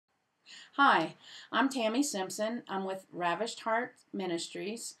Hi, I'm Tammy Simpson. I'm with Ravished Heart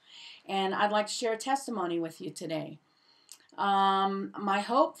Ministries, and I'd like to share a testimony with you today. My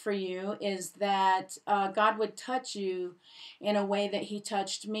hope for you is that God would touch you in a way that He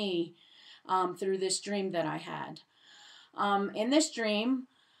touched me through this dream that I had. In this dream,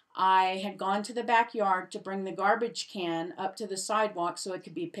 I had gone to the backyard to bring the garbage can up to the sidewalk so it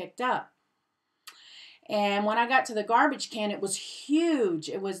could be picked up. And when I got to the garbage can, it was huge.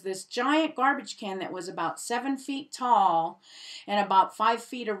 It was this giant garbage can that was about 7 feet tall and about 5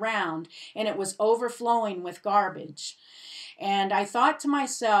 feet around, and it was overflowing with garbage. And I thought to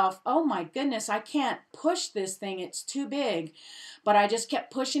myself, oh my goodness, I can't push this thing. It's too big. But I just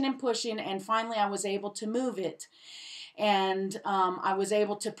kept pushing and pushing, and finally I was able to move it. And I was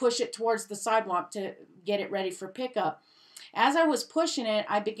able to push it towards the sidewalk to get it ready for pickup. As I was pushing it,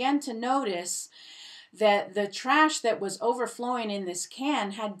 I began to notice that the trash that was overflowing in this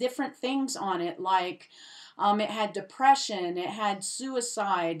can had different things on it, like it had depression, it had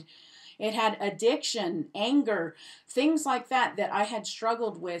suicide, it had addiction, anger, things like that that I had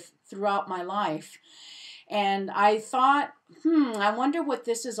struggled with throughout my life. And I thought, I wonder what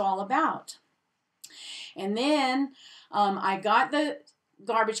this is all about. And then I got the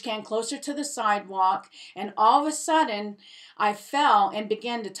garbage can closer to the sidewalk, and all of a sudden I fell and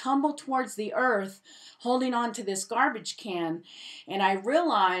began to tumble towards the earth, holding on to this garbage can. And I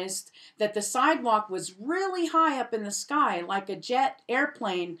realized that the sidewalk was really high up in the sky, like a jet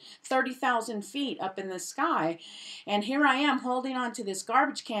airplane, 30,000 feet up in the sky. And here I am holding on to this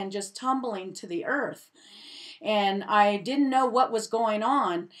garbage can, just tumbling to the earth. And I didn't know what was going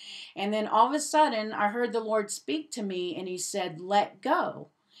on. And then all of a sudden, I heard the Lord speak to me, and He said, let go.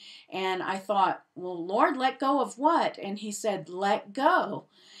 And I thought, well, Lord, let go of what? And He said, let go.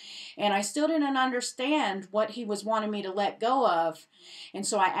 And I still didn't understand what He was wanting me to let go of. And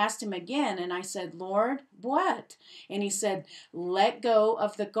so I asked Him again, and I said, Lord, what? And He said, let go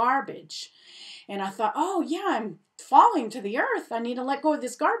of the garbage. And I thought, oh, yeah, I'm falling to the earth. I need to let go of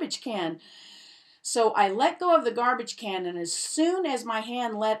this garbage can. So I let go of the garbage can, and as soon as my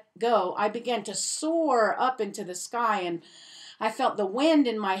hand let go, I began to soar up into the sky, and I felt the wind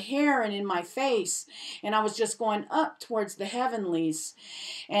in my hair and in my face, and I was just going up towards the heavenlies.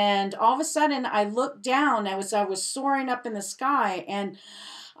 And all of a sudden, I looked down as I was soaring up in the sky, and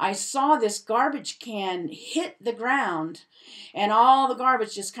I saw this garbage can hit the ground, and all the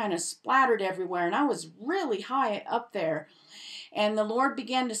garbage just kind of splattered everywhere, and I was really high up there. And the Lord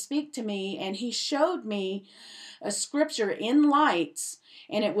began to speak to me, and He showed me a scripture in lights,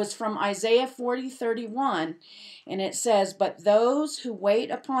 and it was from Isaiah 40:31, and it says, but those who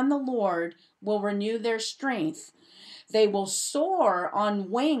wait upon the Lord will renew their strength. They will soar on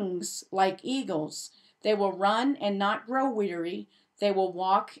wings like eagles. They will run and not grow weary. They will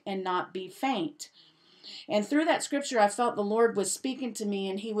walk and not be faint. And through that scripture, I felt the Lord was speaking to me,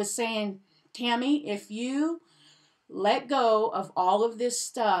 and He was saying, Tammy, if you let go of all of this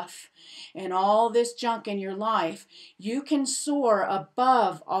stuff and all this junk in your life, you can soar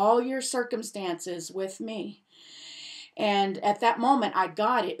above all your circumstances with me. And at that moment, I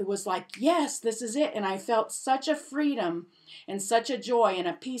got it. It was like, yes, this is it. And I felt such a freedom and such a joy and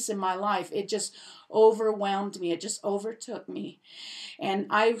a peace in my life. It just overwhelmed me. It just overtook me. And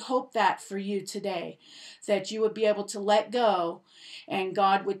I hope that for you today, that you would be able to let go, and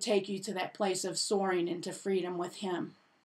God would take you to that place of soaring into freedom with Him.